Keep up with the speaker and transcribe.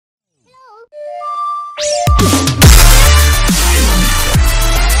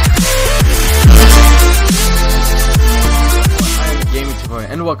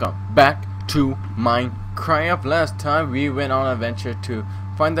welcome back to Minecraft. Last time we went on an adventure to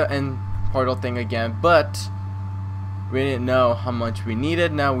find the end portal thing again, but we didn't know how much we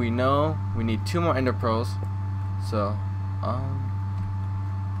needed. Now we know we need 2 more ender pearls. So, how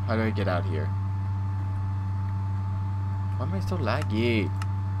do I get out here? Why am I so laggy?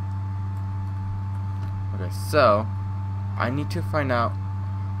 Okay, so I need to find out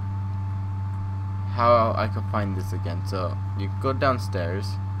how I can find this again. So you go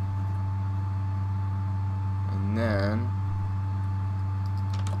downstairs, and then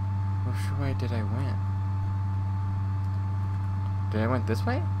which way did I went? Did I went this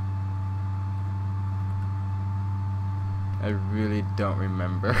way? I really don't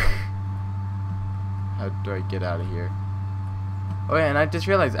remember. How do I get out of here? Oh yeah, and I just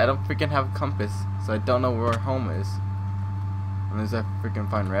realized I don't freaking have a compass, so I don't know where home is. Unless I freaking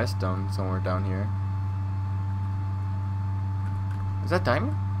find redstone somewhere down here. Is that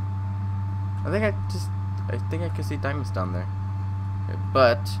diamond? I think I can see diamonds down there. Okay,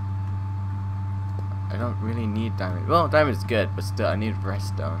 but I don't really need diamond. Well, diamond's good, but still I need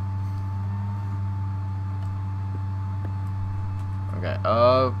redstone. Okay,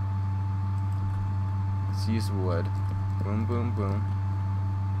 let's use wood. Boom, boom, boom.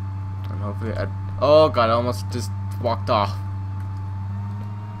 And hopefully oh god, I almost just walked off.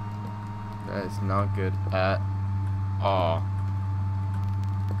 That is not good at all.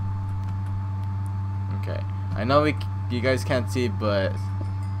 Okay, I know you guys can't see, but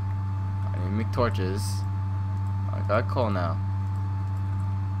I need to make torches. I got coal now.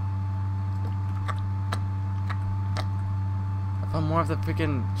 I found more of the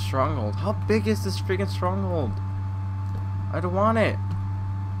freaking stronghold. How big is this freaking stronghold? I don't want it.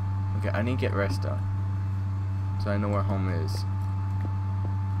 Okay, I need to get redstone, so I know where home is.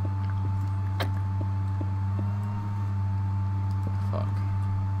 Fuck.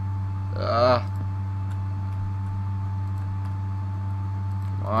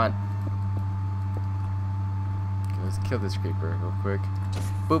 Come on. Okay, let's kill this creeper real quick.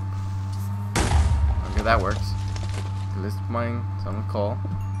 Boop. Okay, that works. Okay, let's mine some coal,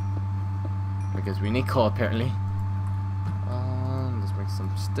 because we need coal apparently. Let's make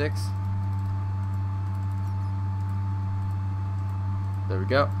some sticks. There we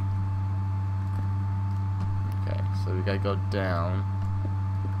go. Okay, so we gotta go down.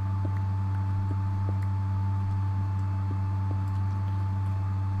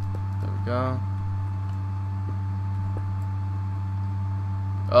 There we go.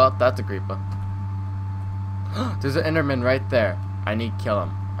 Oh, that's a creeper. There's an enderman right there. I need to kill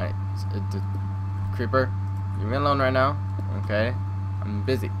him. Creeper, leave me alone right now. Okay, I'm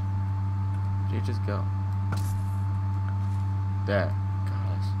busy. Did you just go? There.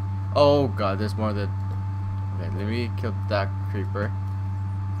 Gosh. Oh god, there's more than. Okay, let me kill that creeper.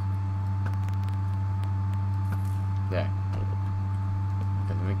 There.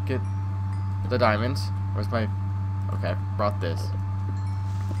 Okay, let me get the diamonds. Where's my? Okay, I brought this.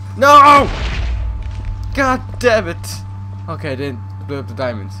 No! God damn it! Okay, I didn't blow up the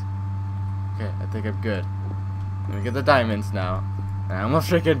diamonds. Okay, I think I'm good. Let me get the diamonds now. I almost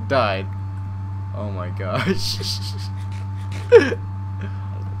freaking died. Oh my gosh.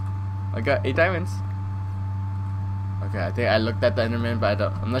 I got 8 diamonds. Okay, I think I looked at the enderman, but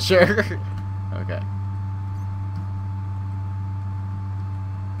I'm not sure. Okay.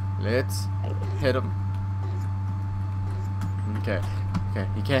 Let's hit him. Okay. Okay,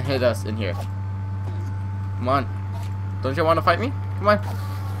 he can't hit us in here. Come on. Don't you want to fight me? Come on.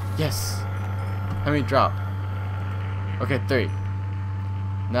 Yes. How many drop? Okay, 3.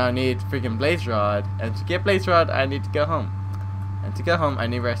 Now I need freaking blaze rod, and to get blaze rod, I need to go home. And to go home, I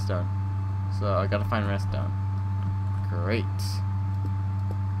need redstone. So I gotta find redstone. Great.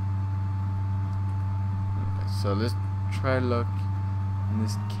 Okay, so let's try to look in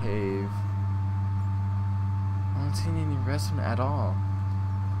this cave. I don't see any redstone at all.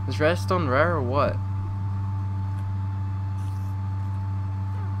 Is redstone rare or what?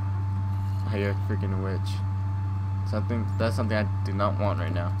 Oh, you're a freaking witch. That's something I do not want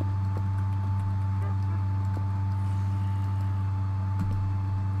right now.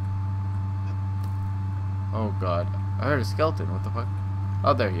 Oh god. I heard a skeleton. What the fuck?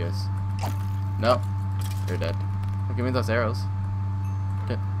 Oh, there he is. No. You're dead. Oh, give me those arrows.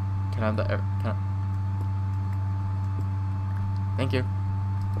 Can I have the arrow? Thank you.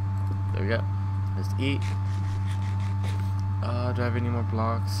 There we go. Let's eat. Do I have any more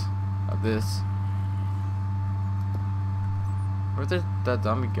blocks of this? Where did that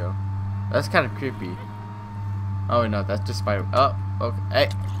zombie go? That's kind of creepy. Oh no, that's just spider. Oh, okay. Hey,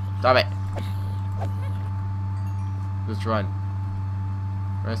 stop it. Just run.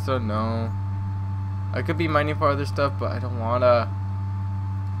 Redstone, no. I could be mining for other stuff, but I don't wanna.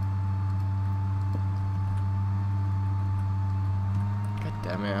 God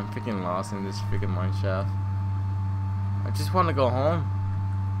damn it, I'm freaking lost in this freaking mine shaft. I just want to go home.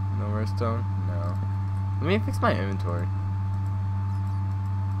 No redstone? No. Let me fix my inventory.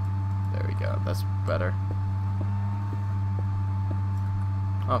 There we go, that's better.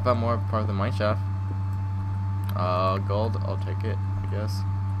 Oh, I found more part of the mine shaft. Gold, I'll take it, I guess.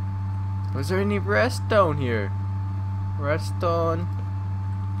 Was there any redstone here? Redstone.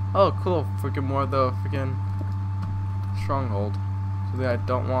 Oh, cool. Freaking more of the freaking stronghold. Something I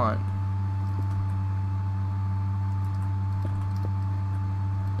don't want.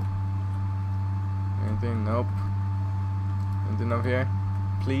 Anything? Nope. Anything up here?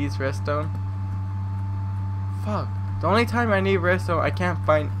 Please, redstone. Fuck. The only time I need redstone, I can't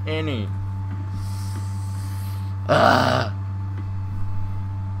find any. Ah.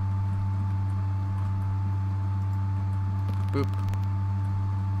 Boop.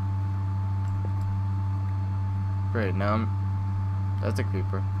 Great, now that's a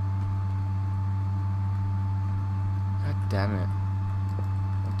creeper. God damn it.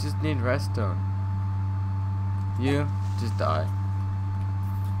 I just need redstone. You just die.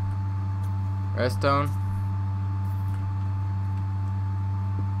 Redstone.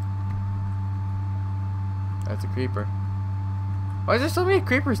 That's a creeper. Why is there so many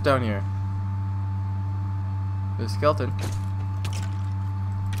creepers down here? There's a skeleton.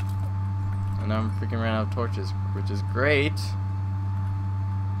 And now I'm freaking ran out of torches, which is great.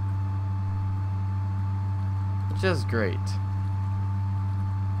 Just great.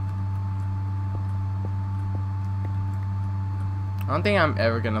 I don't think I'm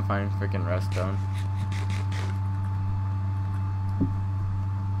ever gonna find freaking redstone.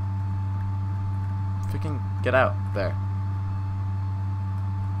 Freaking get out there.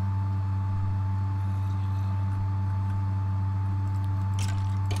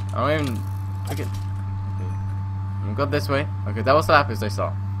 I don't even. Okay. I'm gonna go this way. Okay, that was lapis I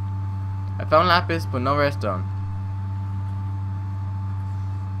saw. I found lapis, but no redstone.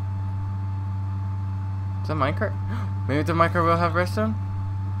 Is that minecart? Maybe the minecart will have redstone?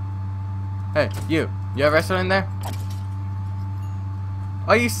 Hey, you have redstone in there?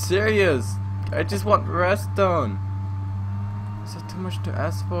 Are you serious? I just want redstone. Is that too much to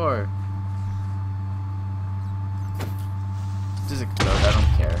ask for? Just explode, I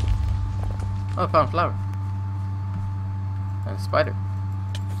don't care. Oh, I found a flower. And a spider.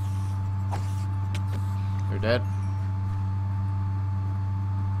 You're dead.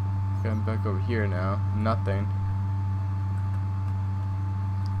 Okay, I'm back over here now. Nothing.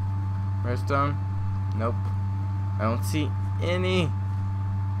 Redstone? Nope. I don't see any.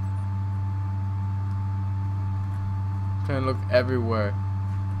 I'm trying to look everywhere.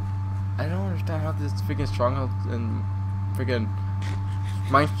 I don't understand how this freaking stronghold and freaking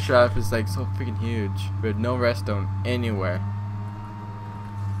Minecraft is like so freaking huge, with no redstone anywhere.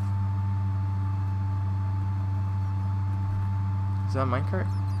 Is that a minecart?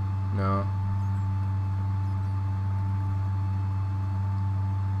 No.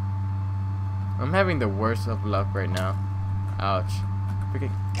 I'm having the worst of luck right now. Ouch.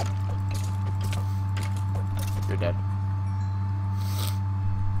 Freaking. You're dead.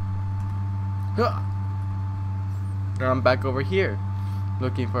 Now I'm back over here.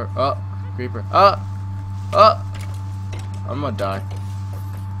 Looking for. Oh, creeper. Oh! I'm gonna die.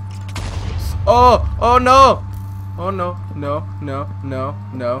 Oh! Oh no! Oh no, no, no, no,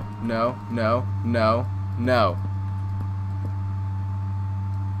 no, no, no, no, no.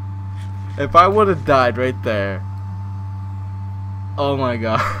 If I would have died right there. Oh my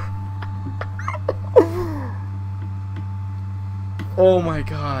god. Oh my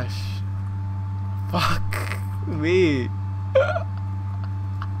gosh. Fuck me.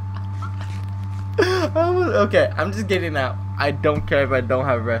 Okay, I'm just getting out. I don't care if I don't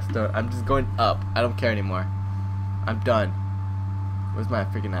have redstone. I'm just going up. I don't care anymore. I'm done. Where's my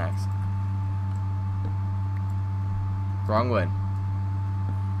freaking axe? Wrong one.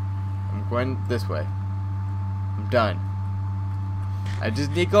 I'm going this way. I'm done. I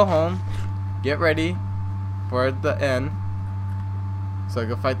just need to go home, get ready for the end, so I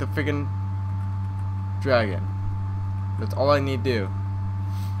can fight the freaking dragon. That's all I need to do.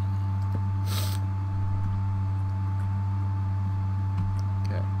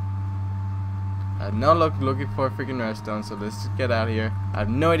 I have no luck looking for a freaking redstone, so let's just get out of here. I have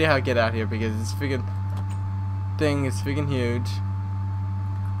no idea how to get out here because this freaking thing is freaking huge.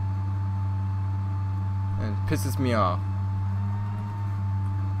 And it pisses me off.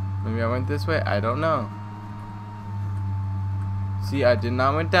 Maybe I went this way? I don't know. See, I did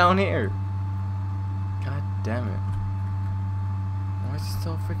not went down here. God damn it. Why is it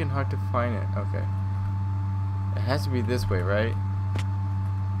so freaking hard to find it? Okay. It has to be this way, right?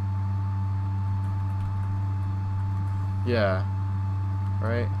 Yeah.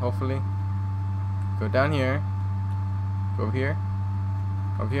 Right? Hopefully. Go down here. Go over here.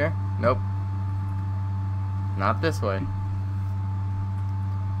 Over here? Nope. Not this way.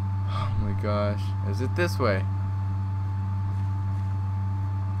 Oh my gosh. Is it this way?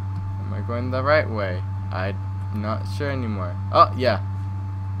 Am I going the right way? I'm not sure anymore. Oh, yeah.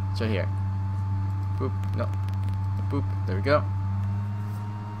 It's right here. Boop. No. Boop. There we go.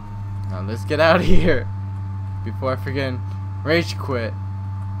 Now let's get out of here before I freaking rage quit.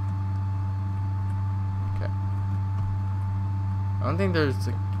 Okay. I don't think there's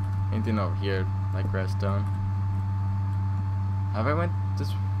like anything over here like redstone. Have I went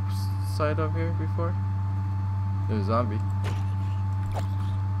this side over here before? There's a zombie.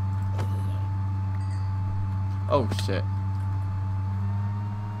 Oh shit.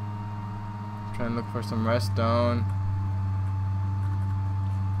 Trying to look for some redstone.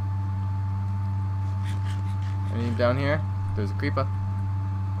 Anything down here? There's a creeper.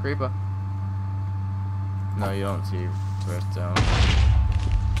 Creeper. No, you don't see redstone.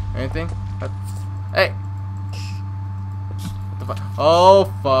 Anything? Hey! What the fuck?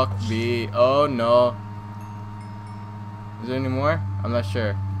 Oh fuck me. Oh no. Is there any more? I'm not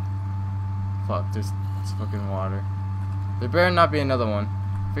sure. Fuck, there's fucking water. There better not be another one.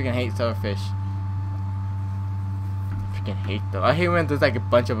 Freaking hate starfish. Freaking hate them. I hate when there's like a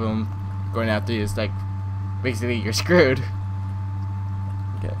bunch of them going after you. It's like basically you're screwed.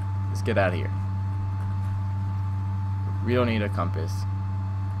 Okay, let's get out of here. We don't need a compass.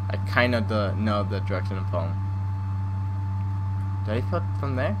 I kind of know the direction of home. Did I put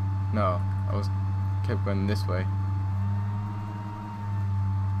from there? No, I kept going this way.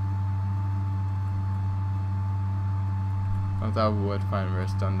 I thought I would find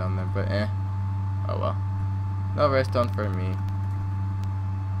redstone down there, but eh. Oh well. No redstone for me.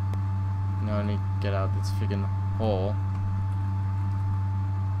 Now I need to get out this freaking hole.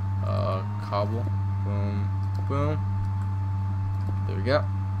 Cobble. Boom. Boom. There we go.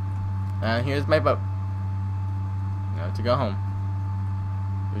 And here's my boat. Now to go home.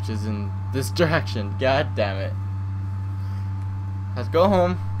 Which is in this direction. God damn it. Let's go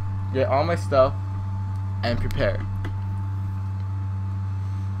home, get all my stuff, and prepare.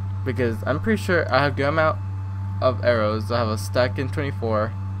 Because I'm pretty sure I have a good amount of arrows. I have a stack in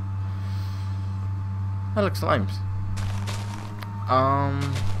 24. I look slimes.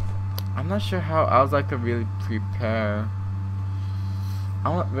 I'm not sure how else I could really prepare.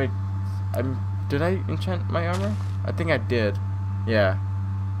 Wait. Did I enchant my armor? I think I did. Yeah.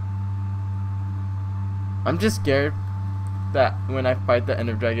 I'm just scared that when I fight the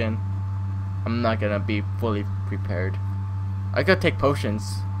Ender Dragon, I'm not gonna be fully prepared. I could take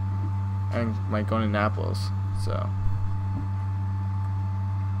potions and my golden apples, so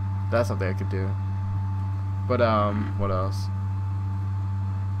that's something I could do. But what else?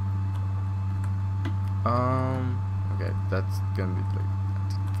 Okay, that's gonna be like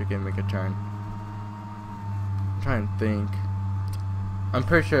freaking make a turn. I'm trying to think. I'm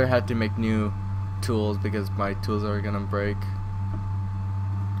pretty sure I had to make new tools because my tools are gonna break,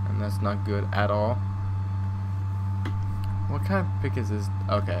 and that's not good at all. What kind of pick is this?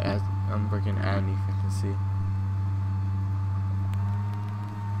 Okay, I'm breaking any efficiency.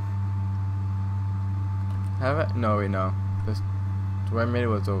 Have I? No, wait, no. This where I made it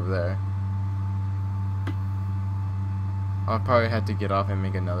was over there. I'll probably have to get off and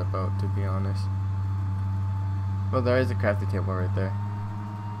make another boat, to be honest. Well, there is a crafting table right there.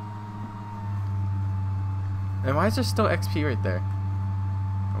 And why is there still XP right there?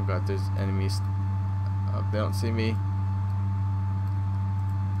 Oh god, there's enemies. Oh, they don't see me.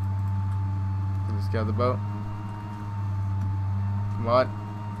 Let's get out of the boat. Come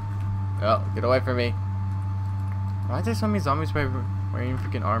on. Oh, get away from me. Why is there so many zombies wearing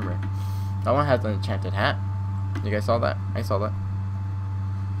freaking armor? That one has an enchanted hat. You guys saw that? I saw that.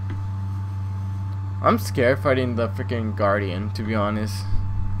 I'm scared fighting the freaking Guardian, to be honest.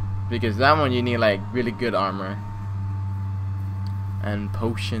 Because that one you need like really good armor. And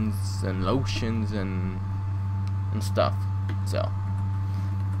potions and lotions and stuff. So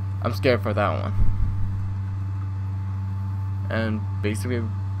I'm scared for that one. And basically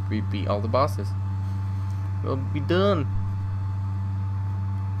we beat all the bosses. We'll be done.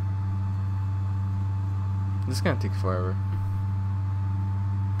 This is gonna take forever.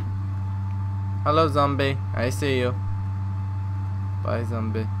 Hello zombie, I see you. Bye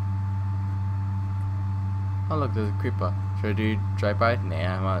zombie. Oh look, there's a creeper. Should I do drive-by? Nah,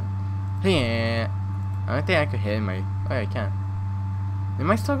 I'm not. Yeah. I don't think I could hit my. Oh, yeah, I can. Am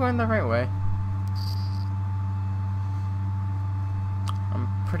I still going the right way? I'm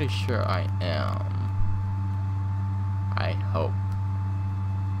pretty sure I am. I hope.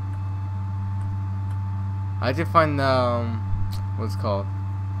 I did find the what's it called?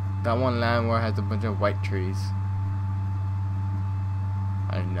 That one land where it has a bunch of white trees.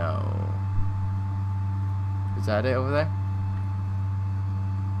 I know. Is that it over there?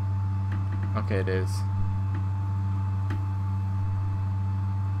 Okay, it is.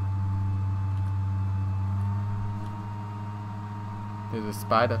 There's a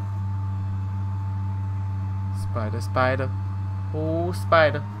spider. Spider, spider. Oh,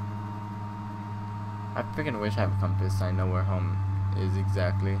 spider. I freaking wish I have a compass. I know where home is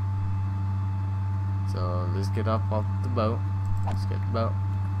exactly. So let's get off the boat. Let's get the boat.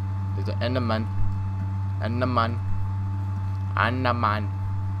 There's an Enderman. Enderman. Enderman.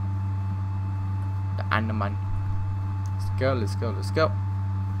 The Enderman. Let's go, let's go, let's go.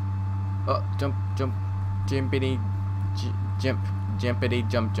 Oh, jump, jump. Jumpity, jump. Jumpity,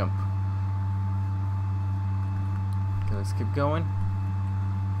 jump, jump. Okay, let's keep going.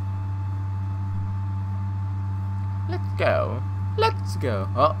 Let's go. Let's go.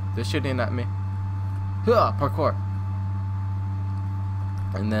 Oh, they're shooting at me. Huh, parkour.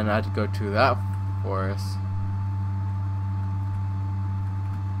 And then I had to go to that forest.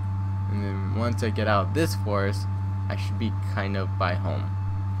 And then once I get out of this forest, I should be kind of by home.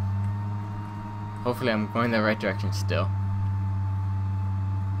 Hopefully I'm going the right direction still.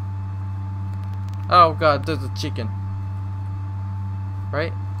 Oh god, there's a chicken.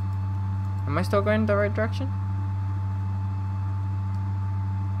 Right? Am I still going the right direction?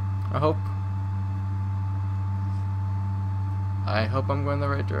 I hope. I hope I'm going the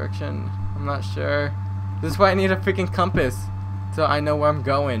right direction. I'm not sure. This is why I need a freaking compass, so I know where I'm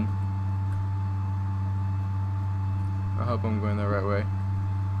going. I hope I'm going the right way.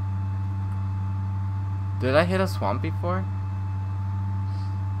 Did I hit a swamp before?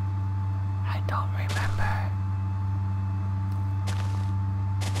 I don't remember.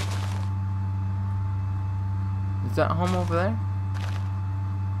 Is that home over there?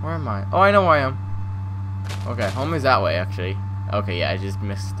 Where am I? Oh, I know where I am. Okay, home is that way actually. Okay, yeah, I just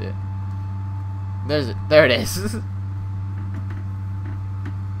missed it. There it is.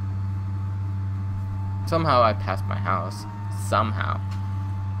 Somehow I passed my house. Somehow.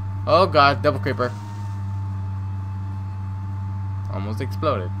 Oh god, double creeper. Almost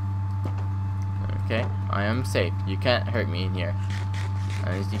exploded. Okay, I am safe. You can't hurt me in here.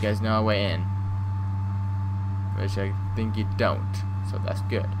 At least you guys know a way in. Which I think you don't. So that's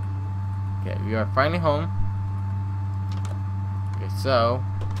good. Okay, we are finally home. Okay, so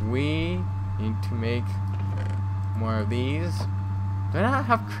we need to make more of these. Do I not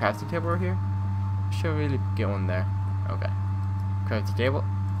have crafting table over here? I should really get one there. Okay. Crafting table.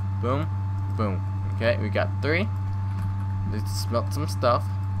 Boom. Boom. Okay, we got 3. Let's smelt some stuff.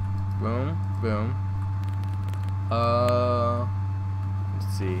 Boom. Boom.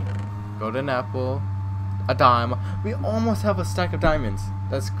 Let's see. Golden apple. A dime. We almost have a stack of diamonds.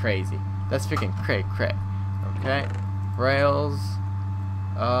 That's crazy. That's freaking cray. Okay. Rails.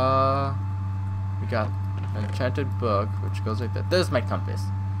 We got an enchanted book, which goes like that. There's my compass.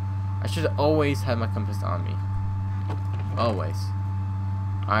 I should always have my compass on me. Always.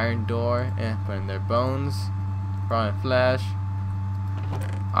 Iron door. Put in their bones. Rotten flesh.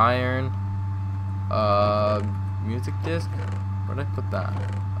 Iron. Music disc. Where'd I put that?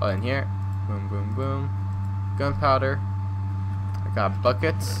 Oh, in here. Boom, boom, boom. Gunpowder. I got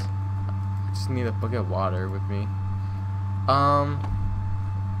buckets. I just need a bucket of water with me.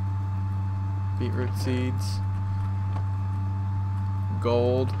 Beetroot seeds.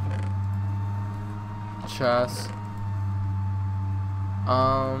 Gold. Chest.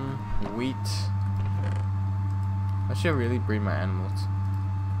 Wheat. I should really breed my animals.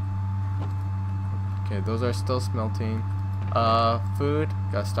 Okay, those are still smelting. Food.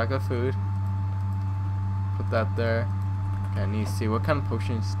 Got a stack of food. Put that there. Okay, I need to see what kind of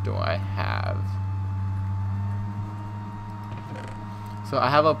potions do I have. So I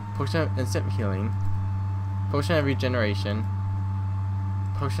have a potion of instant healing, potion of regeneration,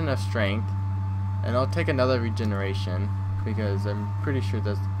 potion of strength, and I'll take another regeneration because I'm pretty sure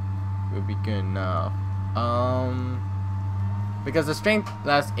that would be good enough. Because the strength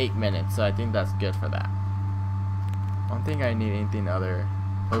lasts 8 minutes, so I think that's good for that. I don't think I need anything other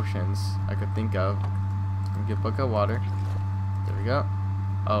potions I could think of. Get a bucket of water. There we go.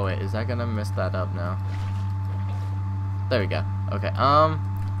 Oh wait, is that gonna mess that up now? There we go. Okay,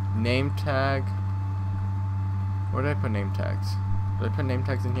 name tag. Where did I put name tags? Did I put name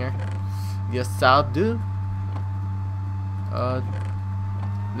tags in here? Yes, I'll do.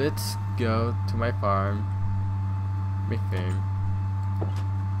 Let's go to my farm. My farm.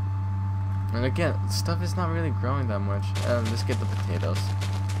 And again, stuff is not really growing that much. Let's get the potatoes.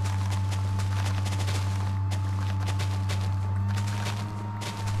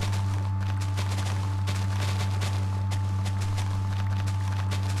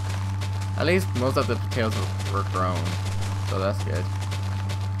 At least most of the potatoes were grown, so that's good.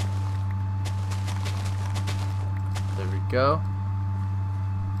 There we go.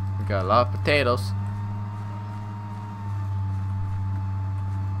 We got a lot of potatoes.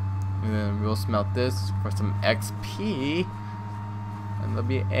 And then we'll smelt this for some XP. And they'll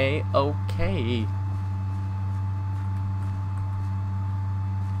be A-okay.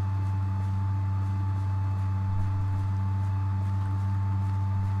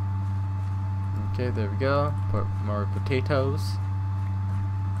 Okay, there we go. Put more potatoes.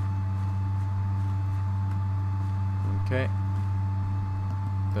 Okay.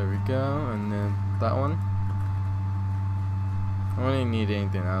 There we go. And then that one. I don't really need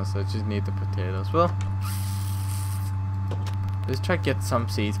anything else. I just need the potatoes. Well, let's try to get some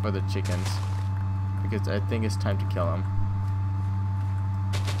seeds for the chickens, because I think it's time to kill them.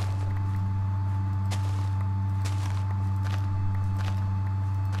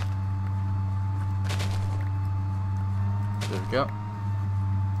 There we go.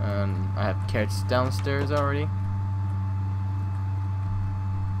 And I have carrots downstairs already.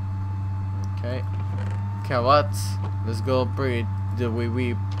 Okay. Carrots. Let's go breed the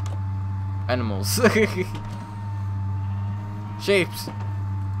wee animals. Shapes.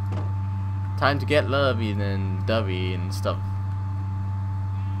 Time to get lovey and dovey and stuff.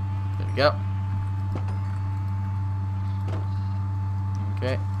 There we go.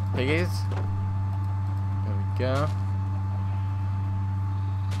 Okay. Piggies. There we go.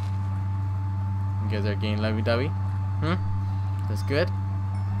 You guys are getting lovey-dovey. That's good.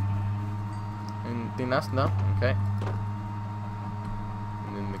 Anything else? No? Okay.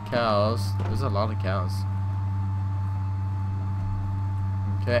 And then the cows. There's a lot of cows.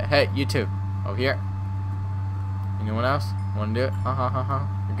 Okay. Hey, you two. Over here. Anyone else? Wanna do it?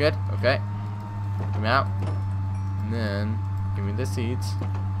 You're good? Okay. Come out. And then give me the seeds.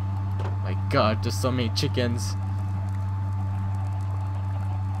 My god, just so many chickens.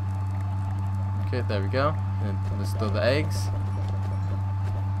 Okay, there we go. And let's throw the eggs.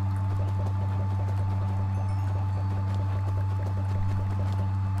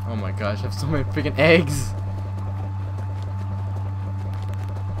 Oh my gosh, I have so many freaking eggs.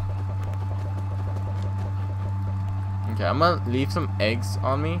 Okay, I'm gonna leave some eggs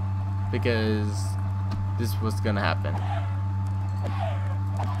on me because this was gonna happen.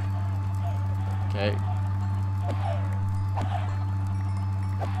 Okay.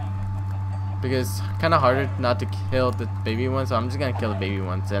 Because it's kind of harder not to kill the baby ones, so I'm just gonna kill the baby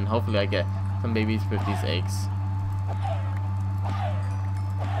ones, and hopefully I get some babies with these eggs.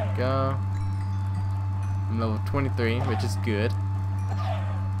 There we go. I'm level 23, which is good.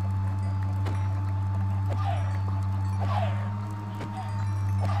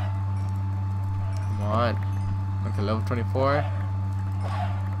 Come on. Okay, level 24.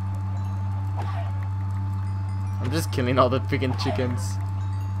 I'm just killing all the freaking chickens.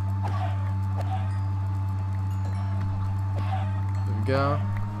 Go.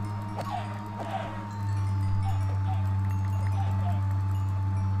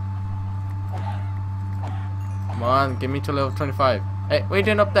 Come on, get me to level 25. Hey, what are you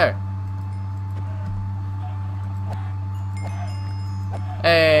doing up there?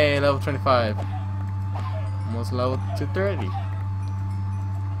 Hey, level 25. Almost level 230.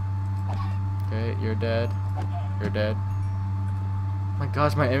 Okay, you're dead. You're dead. Oh my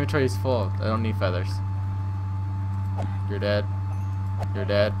gosh, my inventory is full. I don't need feathers. You're dead. You're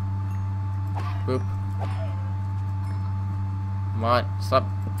dead. Boop. Come on, stop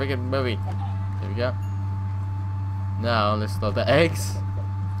freaking moving. There we go. Now let's load the eggs.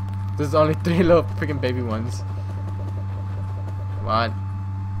 There's only 3 little freaking baby ones. Come on.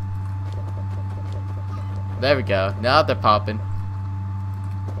 There we go. Now they're popping.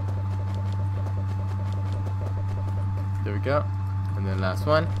 There we go. And then last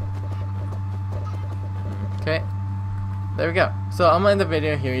one. Okay. There we go. So I'm gonna end the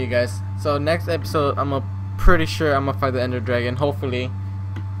video here, you guys. So next episode, pretty sure I'm gonna fight the Ender Dragon. Hopefully,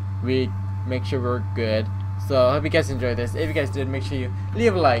 we make sure we're good. So I hope you guys enjoyed this. If you guys did, make sure you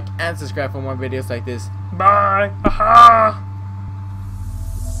leave a like and subscribe for more videos like this. Bye. Haha.